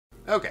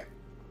Okay.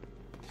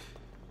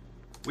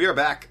 We are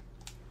back.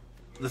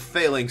 The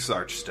Failing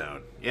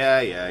Sarchstone.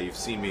 Yeah, you've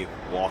seen me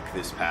walk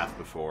this path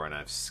before, and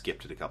I've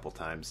skipped it a couple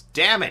times.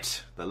 Damn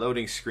it! The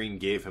loading screen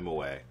gave him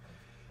away.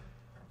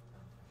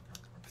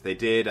 If they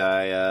did,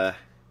 If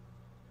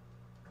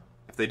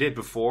they did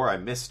before, I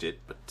missed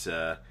it,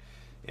 but,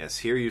 yes,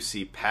 here you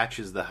see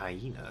Patches the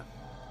Hyena.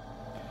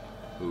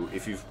 Who,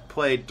 if you've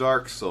played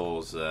Dark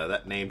Souls,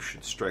 that name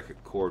should strike a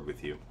chord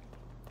with you.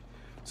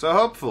 So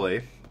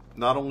hopefully,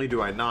 not only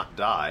do I not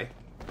die,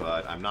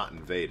 but I'm not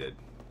invaded.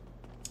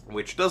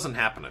 Which doesn't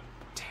happen a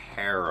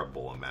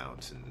terrible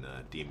amount in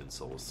Demon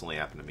Souls. It's only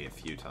happened to me a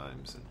few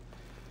times. And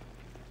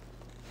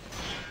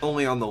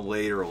only on the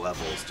later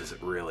levels does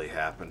it really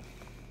happen.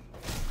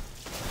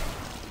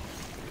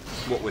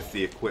 What with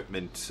the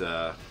equipment...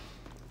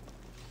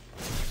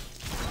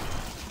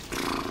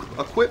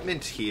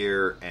 equipment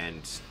here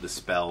and the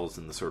spells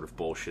and the sort of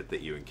bullshit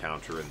that you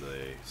encounter in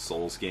the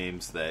Souls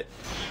games that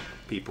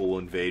people will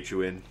invade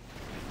you in,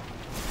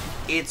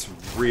 it's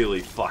really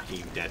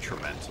fucking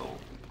detrimental.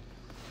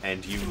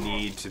 And you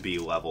need to be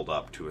leveled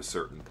up to a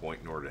certain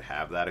point in order to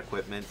have that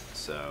equipment,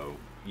 so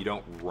you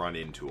don't run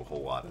into a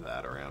whole lot of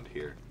that around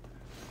here.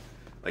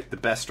 Like, the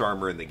best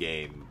armor in the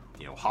game,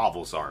 you know,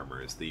 Hovel's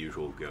armor is the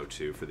usual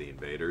go-to for the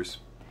invaders.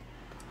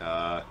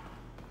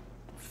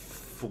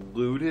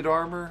 Fluted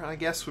armor, I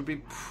guess, would be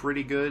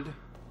pretty good.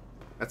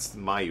 That's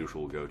my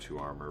usual go-to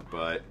armor,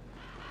 but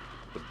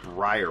the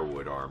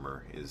Briarwood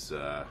armor is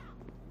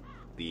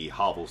the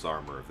Hovel's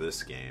armor of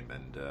this game,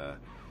 and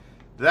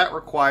that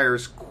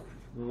requires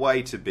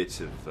quite a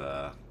bit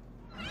of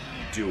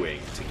doing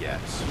to get.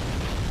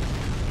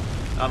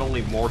 Not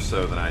only more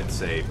so than I'd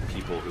say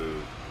people who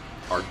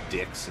are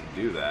dicks and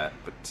do that,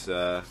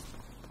 but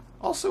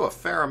also a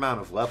fair amount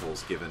of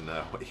levels given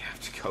what you have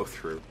to go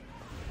through.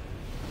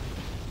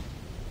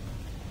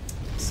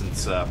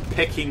 Since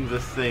picking the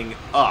thing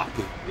up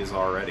is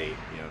already,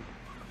 you know,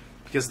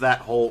 because that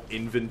whole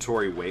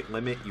inventory weight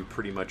limit, you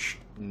pretty much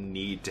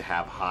need to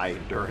have high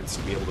endurance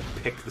to be able to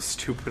pick the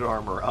stupid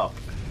armor up.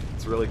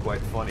 It's really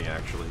quite funny,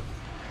 actually.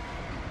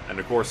 And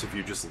of course, if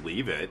you just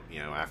leave it, you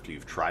know, after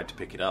you've tried to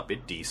pick it up,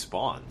 it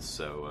despawns,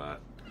 so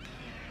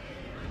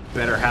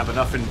better have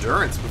enough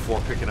endurance before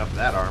picking up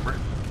that armor.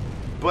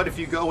 But if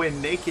you go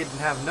in naked and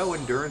have no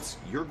endurance,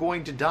 you're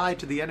going to die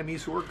to the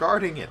enemies who are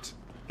guarding it.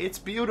 It's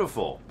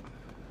beautiful.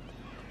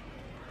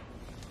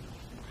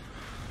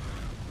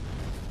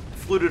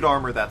 Fluted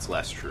armor, that's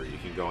less true. You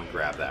can go and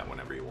grab that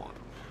whenever you want.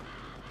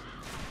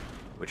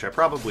 Which I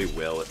probably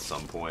will at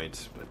some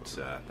point, but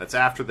that's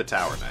after the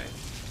Tower Knight.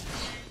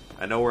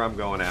 I know where I'm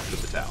going after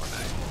the Tower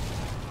Knight.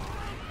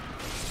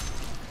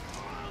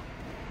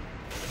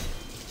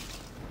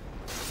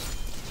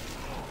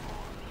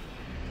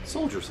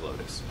 Soldier's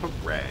Lotus.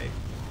 Hooray.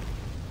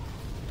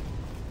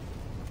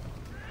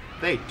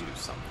 They do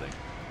something.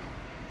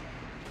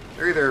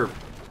 They're either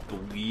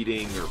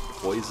bleeding or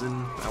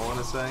poison, I want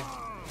to say.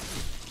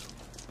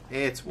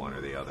 It's one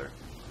or the other.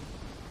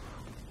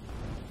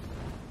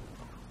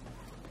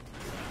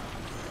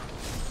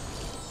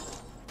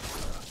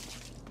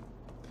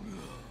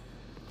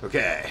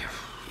 Okay.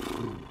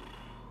 I'm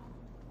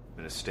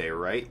gonna stay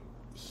right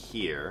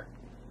here.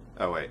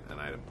 Oh wait, an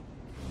item.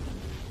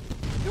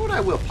 You know what?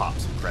 I will pop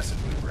some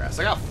Crescent Moon Grass.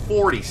 I got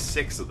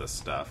 46 of this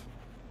stuff.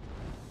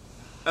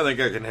 I think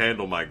I can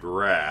handle my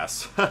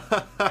grass.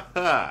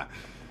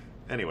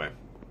 Anyway.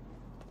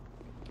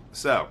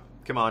 So,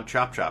 come on,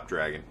 chop chop,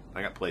 dragon.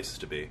 I got places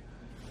to be.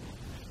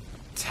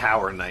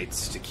 Tower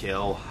Knights to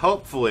kill.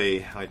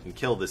 Hopefully, I can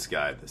kill this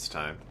guy this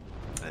time.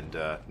 And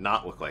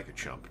not look like a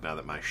chump, now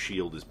that my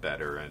shield is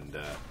better and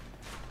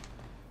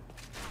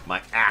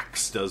my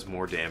axe does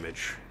more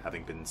damage,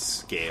 having been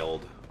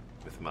scaled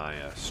with my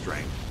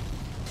strength.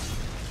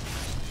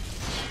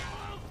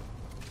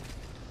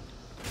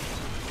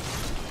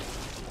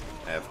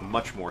 I have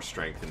much more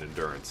strength and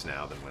endurance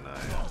now than when I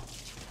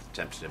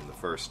attempted him the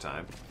first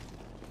time.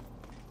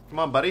 Come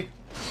on, buddy.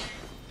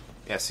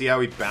 Yeah, see how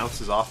he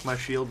bounces off my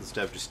shield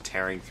instead of just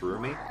tearing through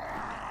me?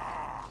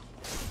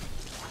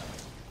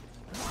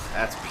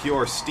 That's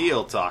pure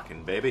steel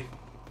talking, baby.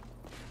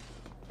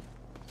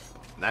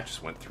 And that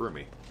just went through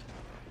me.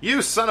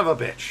 You son of a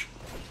bitch!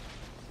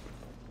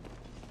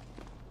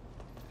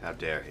 How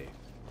dare he?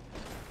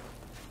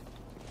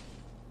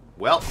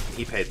 Well,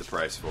 he paid the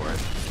price for it.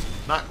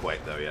 Not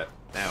quite, though, yet.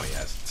 Now he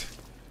hasn't.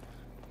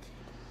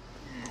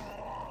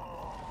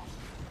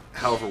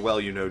 However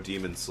well you know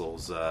Demon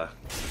Souls, or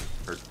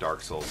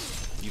Dark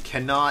Souls, you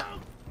cannot...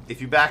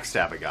 If you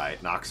backstab a guy,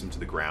 it knocks him to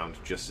the ground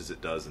just as it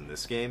does in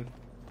this game.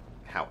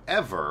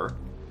 However,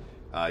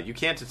 you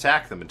can't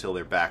attack them until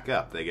they're back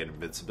up. They get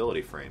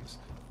invincibility frames.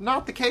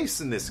 Not the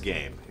case in this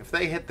game. If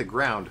they hit the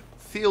ground,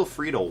 feel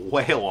free to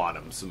wail on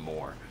them some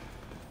more.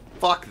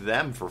 Fuck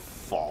them for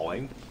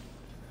falling.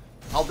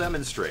 I'll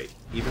demonstrate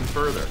even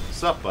further.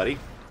 Sup, buddy?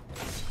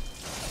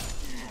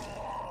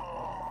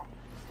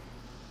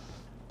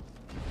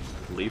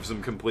 Leaves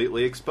them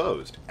completely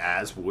exposed,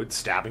 as would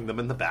stabbing them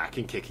in the back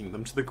and kicking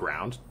them to the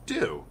ground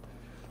do.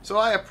 So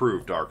I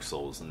approve Dark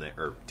Souls and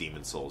or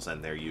Demon Souls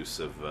and their use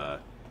of,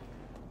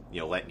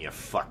 letting you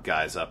fuck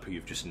guys up who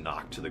you've just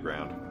knocked to the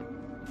ground.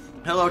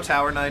 Hello,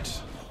 Tower Knight.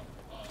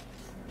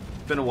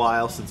 It's been a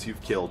while since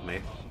you've killed me.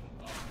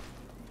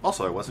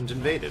 Also, I wasn't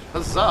invaded.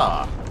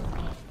 Huzzah!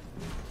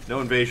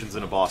 No invasions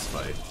in a boss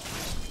fight.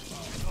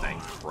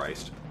 Thank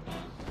Christ.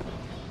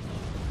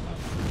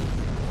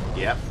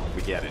 Yep,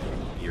 we get it.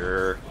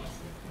 You're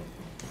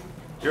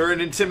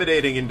an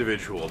intimidating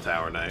individual,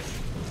 Tower Knight.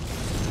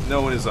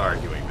 No one is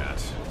arguing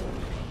that.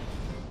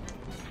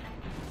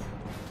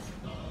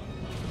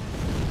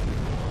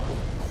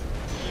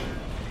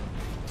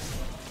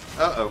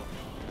 Uh-oh.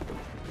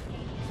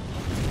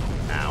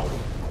 Ow.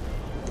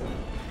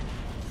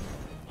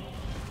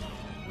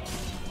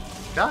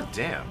 God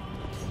damn.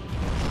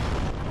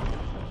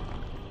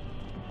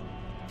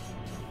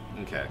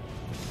 Okay.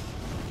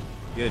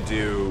 I'm gonna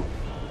do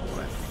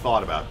what I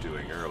thought about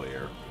doing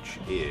earlier, which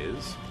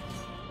is...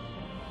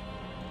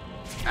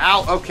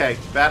 Ow! Okay.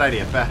 Bad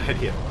idea. Bad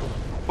idea.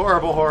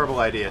 Horrible, horrible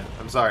idea.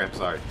 I'm sorry. I'm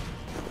sorry.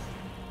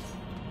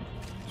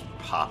 Just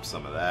pop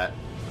some of that.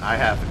 I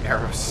have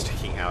arrows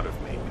sticking out of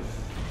me.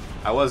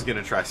 I was going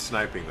to try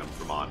sniping them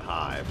from on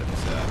high,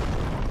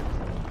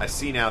 but I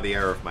see now the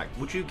arrow of my...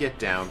 Would you get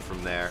down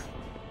from there?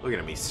 Look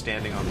at me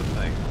standing on the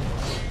thing.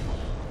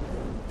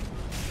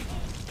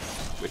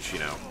 Which,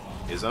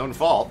 his own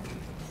fault.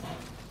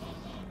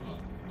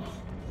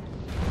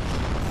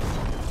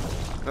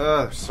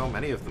 There's so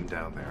many of them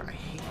down there. I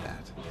hate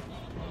that.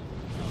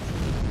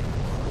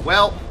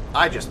 Well,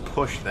 I just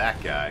pushed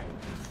that guy.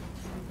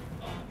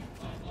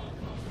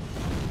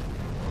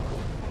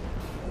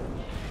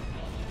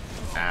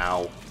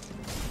 Ow.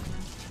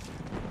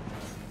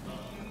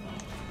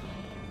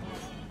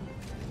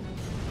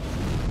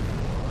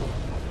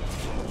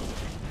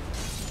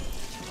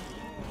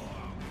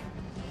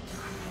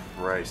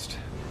 Christ.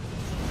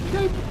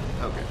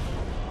 Okay.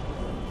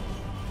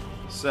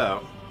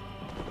 So,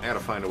 I gotta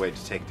find a way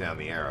to take down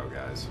the arrow,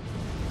 guys.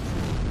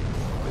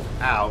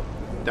 Without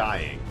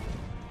dying.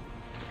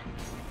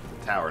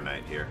 Tower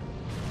Knight here.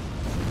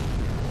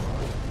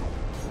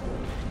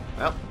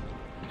 Well,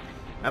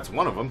 that's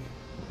one of them.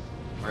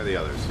 Where are the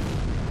others?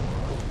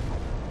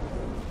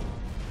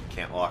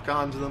 Can't lock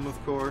onto them, of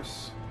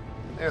course.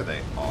 There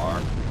they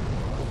are.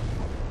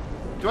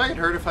 Do I get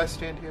hurt if I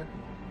stand here?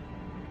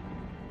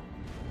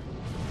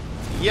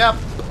 Yep.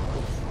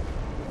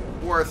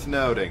 Worth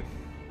noting.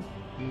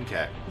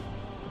 Okay.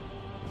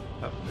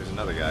 Oh, there's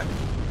another guy.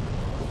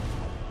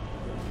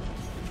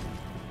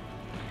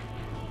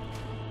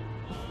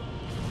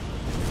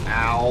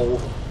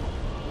 Ow.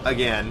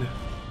 Again.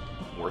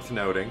 Worth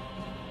noting.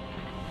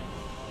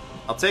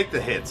 I'll take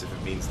the hits if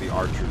it means the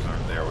archers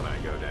aren't there when I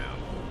go down.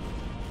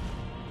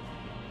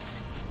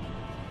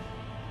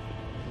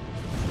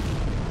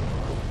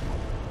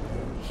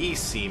 He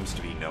seems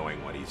to be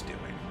knowing what he's doing.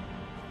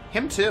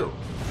 Him too.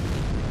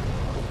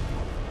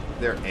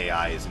 Their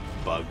AI isn't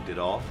bugged at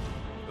all.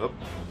 Oop.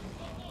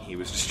 He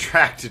was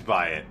distracted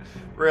by it.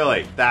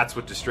 Really? That's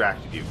what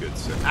distracted you, good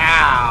sir.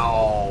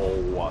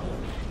 Ow!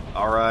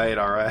 Alright,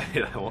 alright.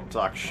 I won't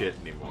talk shit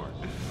anymore.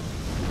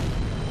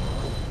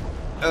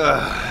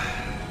 Ugh.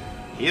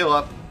 Heal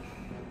up.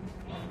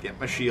 Get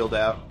my shield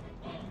out.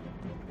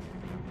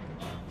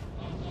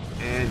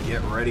 And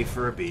get ready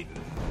for a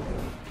beating.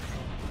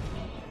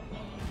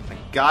 I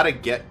gotta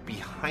get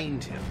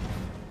behind him.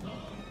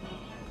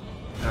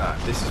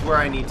 This is where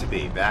I need to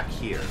be, back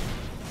here.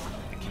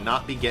 I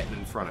cannot be getting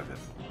in front of him.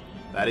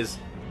 That is...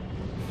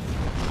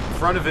 In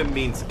front of him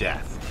means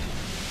death.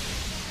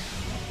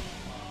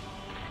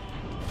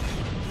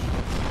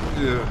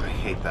 Ugh, I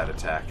hate that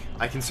attack.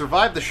 I can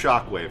survive the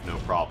shockwave, no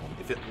problem.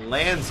 If it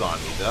lands on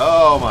me,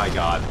 oh my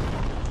god.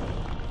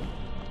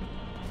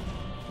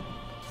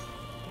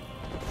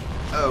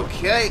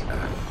 Okay.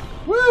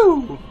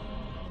 Woo!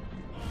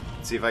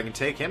 Let's see if I can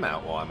take him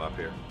out while I'm up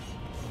here.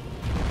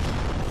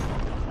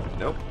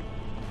 Nope.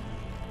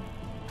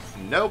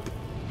 Nope.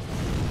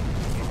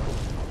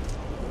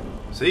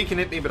 So he can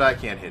hit me, but I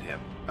can't hit him.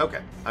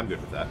 Okay, I'm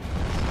good with that.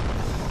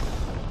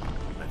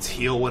 Let's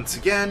heal once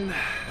again.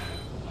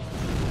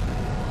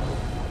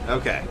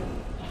 Okay.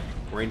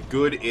 We're in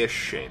good-ish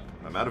shape.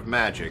 I'm out of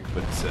magic,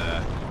 but,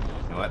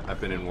 you know what? I've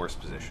been in worse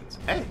positions.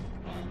 Hey!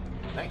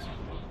 Thanks.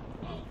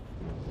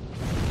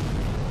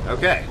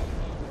 Okay.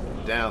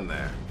 Down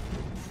there.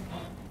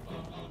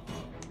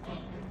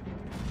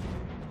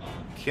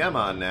 Come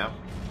on now.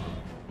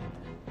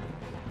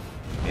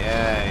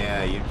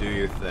 Yeah, you do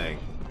your thing.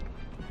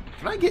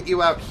 Can I get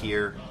you out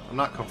here? I'm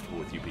not comfortable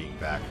with you being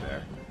back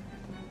there.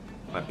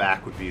 My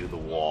back would be to the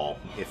wall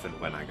if and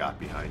when I got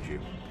behind you.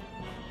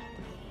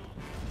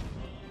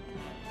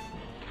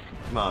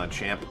 Come on,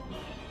 champ.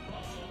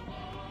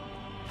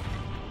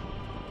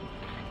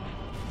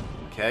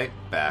 Okay,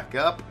 back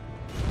up.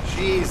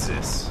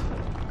 Jesus.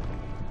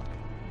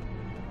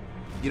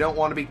 You don't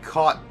want to be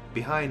caught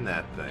behind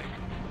that thing.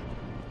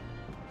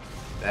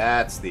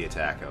 That's the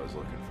attack I was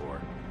looking for.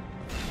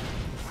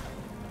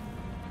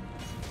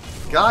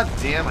 God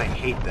damn, I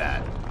hate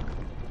that.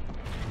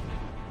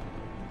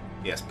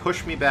 Yes,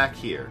 push me back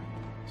here.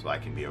 So I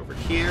can be over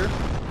here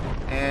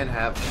and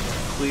have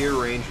clear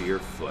range of your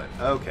foot.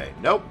 Okay.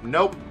 Nope,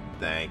 nope.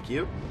 Thank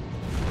you.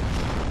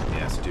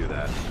 Yes, do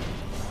that.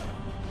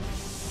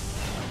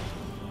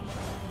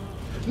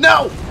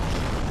 No!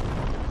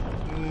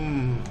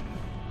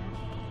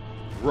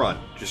 Run.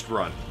 Just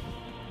run.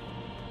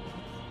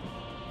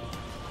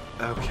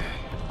 Okay.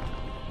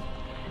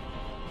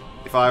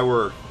 If I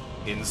were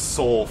in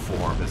soul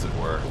form, as it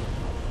were,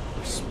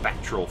 or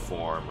spectral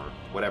form, or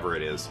whatever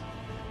it is,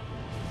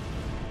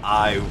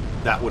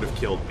 that would have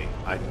killed me.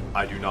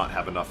 I do not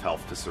have enough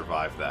health to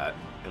survive that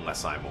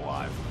unless I'm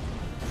alive.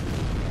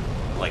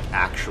 Like,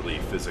 actually,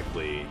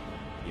 physically,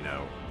 you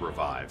know,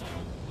 revived.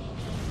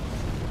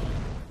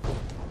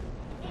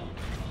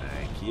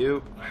 Thank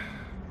you.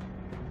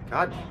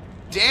 God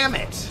damn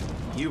it!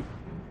 You...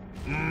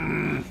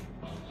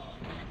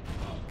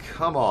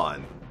 Come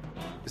on.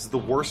 This is the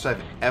worst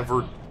I've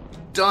ever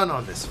done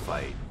on this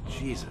fight.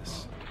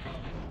 Jesus.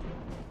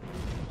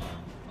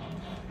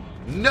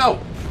 No!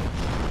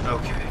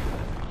 Okay.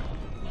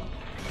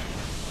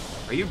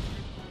 Are you...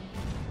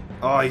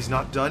 Oh, he's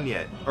not done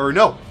yet. Or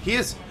no, he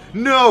is.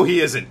 No, he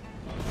isn't.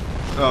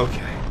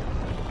 Okay.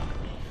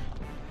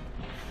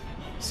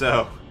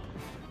 So,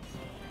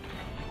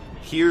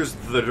 here's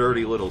the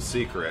dirty little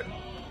secret.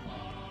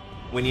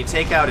 When you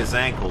take out his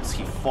ankles,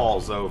 he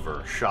falls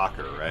over.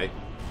 Shocker, right?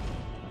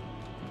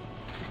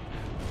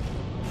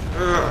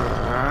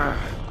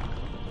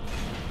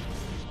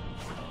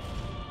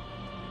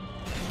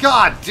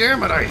 God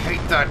damn it, I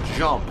hate that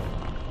jump.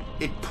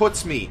 It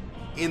puts me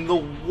in the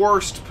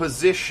worst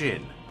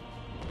position.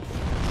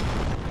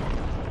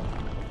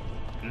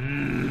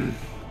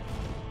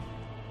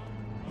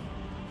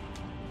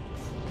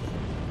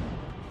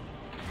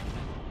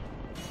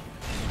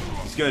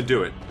 He's gonna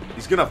do it.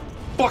 He's gonna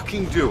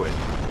fucking do it.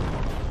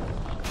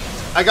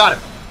 I got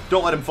him.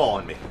 Don't let him fall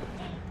on me.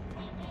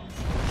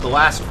 The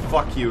last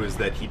fuck you is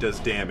that he does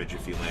damage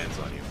if he lands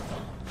on you.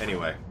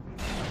 Anyway.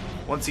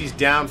 Once he's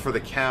down for the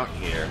count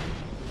here,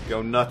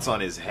 go nuts on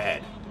his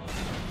head.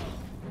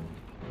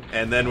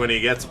 And then when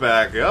he gets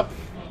back up,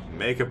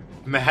 make a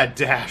mad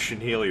dash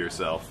and heal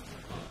yourself.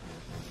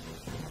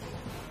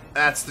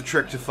 That's the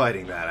trick to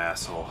fighting that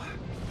asshole.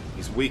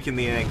 He's weak in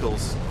the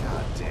ankles.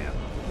 God damn.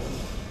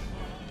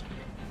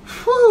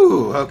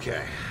 Whew,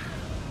 okay.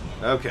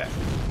 Okay.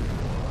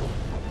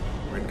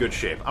 We're in good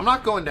shape. I'm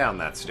not going down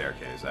that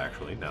staircase,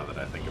 actually, now that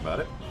I think about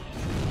it.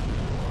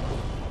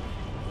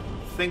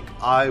 I think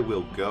I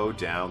will go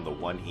down the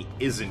one he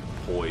isn't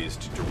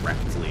poised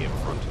directly in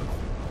front of.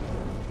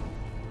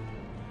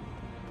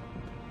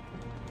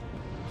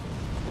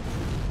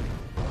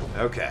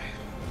 Okay.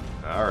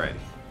 Alrighty.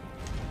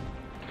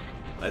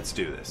 Let's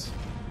do this.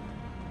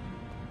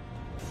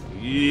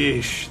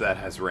 Yeesh, that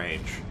has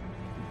range.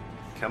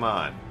 Come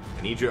on.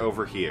 I need you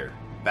over here.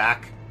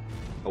 Back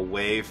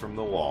away from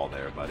the wall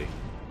there, buddy.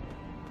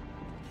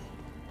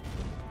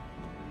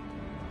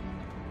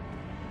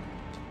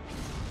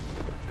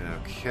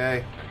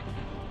 Okay.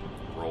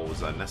 Roll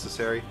was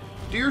unnecessary.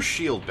 Do your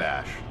shield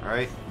bash,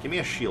 alright? Give me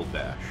a shield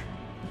bash.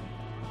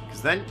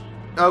 Because then...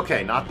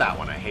 Okay, not that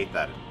one. I hate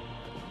that.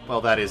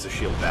 Well, that is a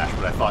shield bash,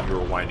 but I thought you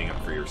were winding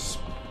up for your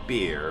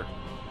spear.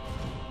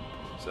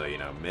 So, you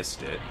know,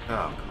 missed it.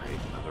 Oh, great.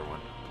 Another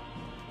one.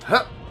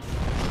 Huh!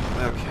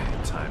 Okay,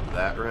 timed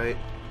that right.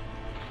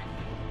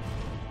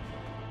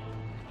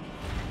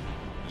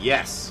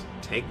 Yes!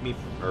 Take me...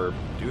 Or,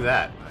 do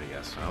that, I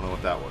guess. I don't know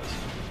what that was.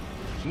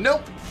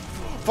 Nope!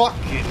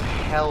 Fucking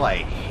hell, I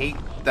hate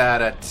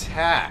that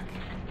attack.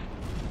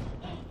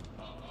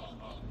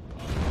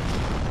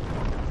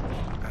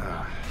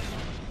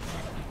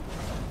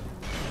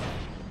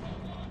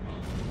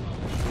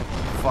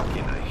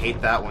 Fucking, I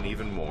hate that one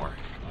even more.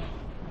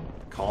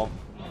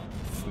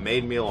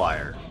 Made me a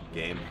liar,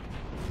 game.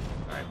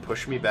 Alright,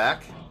 push me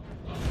back.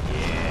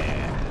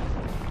 Yeah.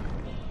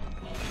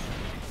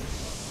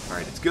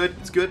 Alright, it's good,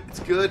 it's good, it's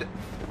good.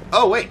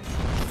 Oh, wait!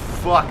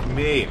 Fuck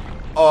me.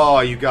 Oh,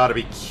 you gotta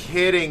be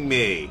kidding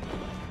me.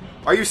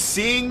 Are you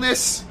seeing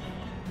this?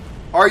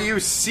 Are you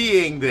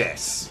seeing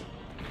this?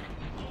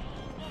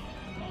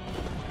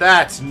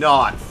 That's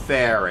not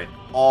fair at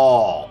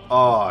all.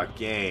 Oh,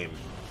 game.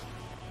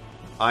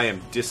 I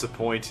am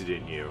disappointed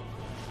in you.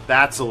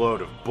 That's a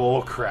load of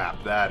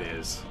bullcrap, that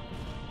is.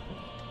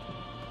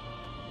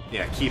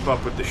 Yeah, keep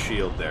up with the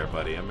shield there,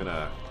 buddy. I'm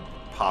gonna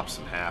pop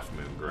some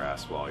half-moon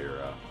grass while you're,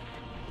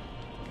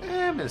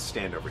 I'm gonna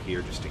stand over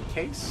here just in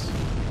case.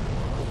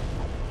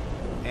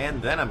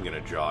 And then I'm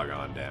gonna jog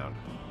on down.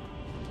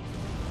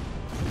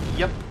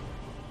 Yep.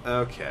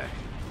 Okay.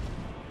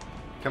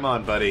 Come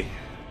on, buddy.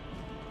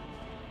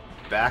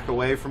 Back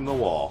away from the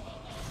wall.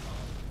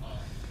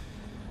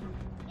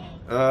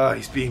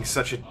 He's being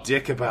such a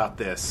dick about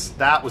this.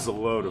 That was a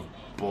load of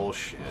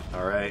bullshit,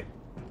 alright?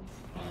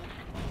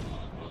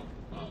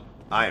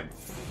 I am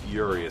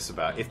furious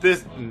about it.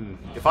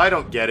 If I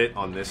don't get it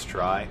on this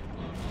try,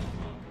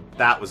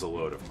 that was a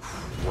load of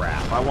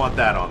crap. I want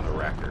that on the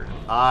record.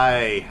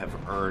 I have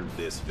earned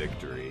this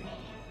victory.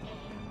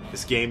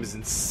 This game is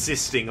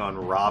insisting on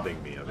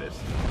robbing me of it.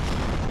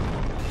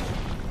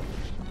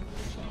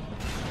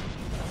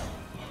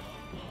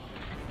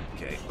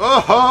 Okay.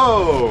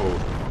 Oh-ho!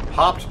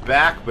 Popped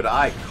back, but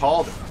I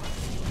called it.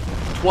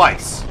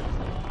 Twice.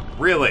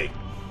 Really?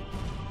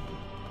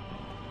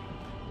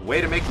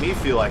 Way to make me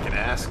feel like an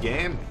ass,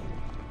 game.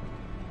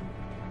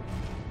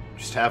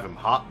 Just have him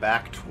hop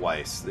back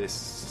twice. This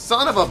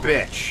son of a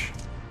bitch!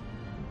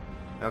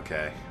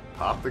 Okay.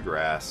 Pop the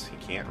grass. He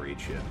can't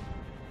reach it.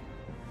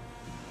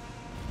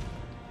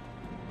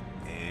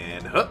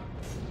 And huh.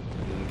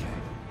 Okay.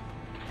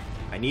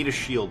 I need a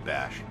shield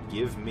bash.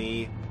 Give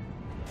me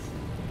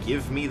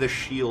the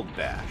shield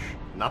bash.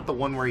 Not the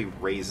one where he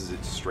raises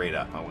it straight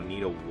up. I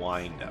need a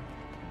wind up.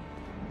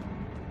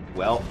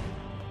 Well,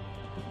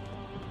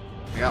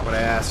 I got what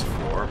I asked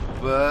for,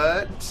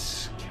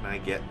 but can I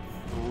get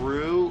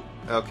through?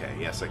 Okay,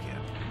 yes I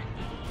can.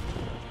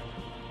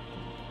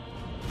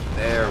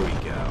 There we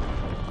go.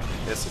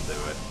 This'll do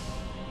it.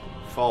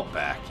 Fall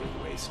back, you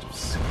waste of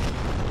skin.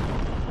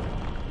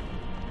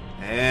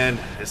 And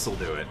this'll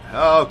do it.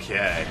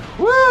 Okay.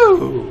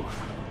 Woo!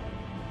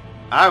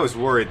 I was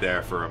worried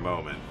there for a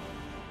moment.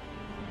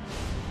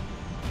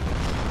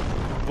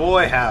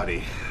 Boy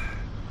howdy.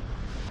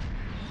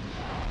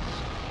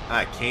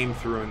 I came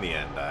through in the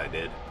end, I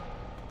did.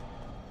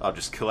 I'll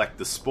just collect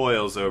the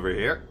spoils over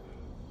here.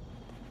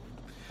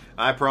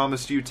 I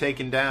promised you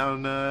taking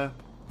down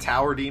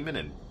Tower Demon,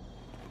 and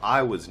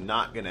I was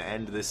not going to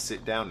end this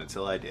sit down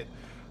until I did.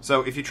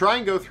 So if you try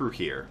and go through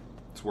here,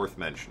 it's worth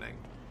mentioning.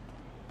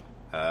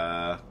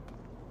 Well,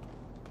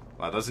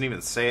 it doesn't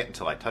even say it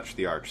until I touch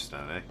the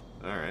archstone, eh?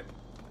 Alright.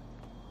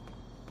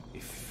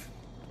 If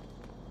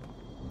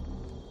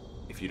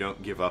you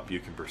don't give up, you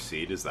can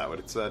proceed. Is that what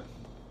it said?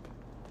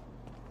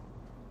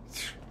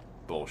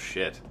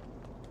 Bullshit.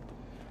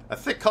 A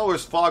thick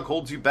colorless fog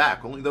holds you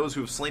back. Only those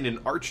who have slain an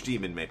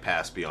archdemon may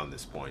pass beyond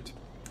this point.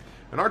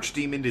 An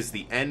archdemon is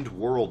the end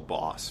world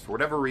boss. For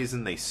whatever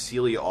reason, they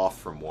seal you off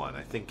from one.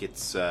 I think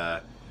it's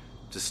to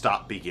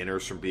stop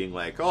beginners from being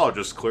like, oh,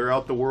 just clear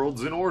out the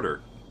worlds in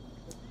order.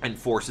 And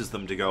forces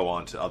them to go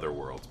on to other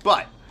worlds.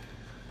 But,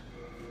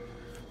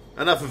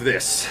 enough of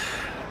this.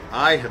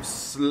 I have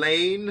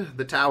slain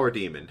the Tower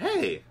Demon.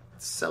 Hey,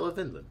 it's Sela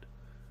Vinland.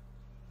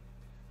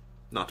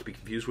 Not to be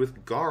confused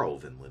with Garl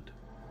Vinland.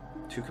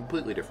 Two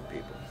completely different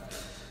people.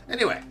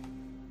 Anyway,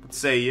 what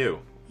say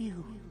you?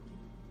 You.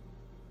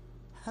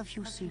 Have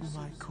you seen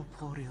my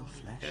corporeal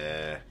flesh?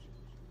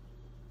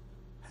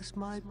 Has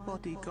my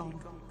body gone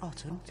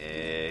rotten?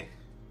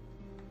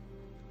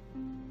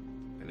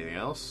 Anything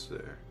else?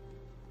 Or?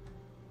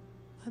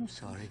 I'm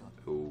sorry.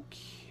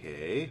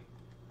 Okay.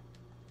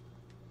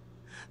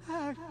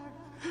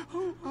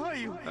 Who are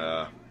you?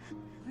 I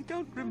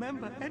don't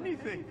remember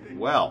anything.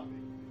 Well,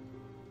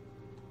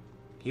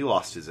 he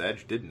lost his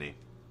edge, didn't he?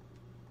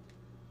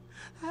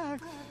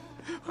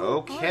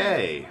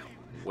 Okay.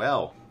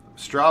 Well,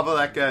 Strava,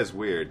 that guy's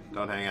weird.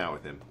 Don't hang out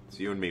with him. It's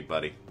you and me,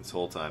 buddy, this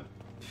whole time.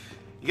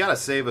 You gotta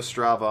save a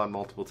Strava on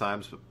multiple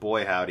times, but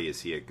boy howdy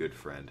is he a good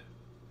friend.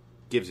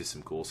 Gives you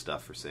some cool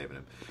stuff for saving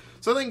him.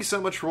 So thank you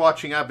so much for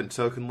watching. I've been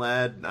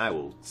Tokenlad, and I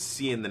will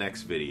see you in the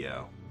next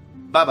video.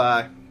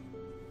 Bye-bye.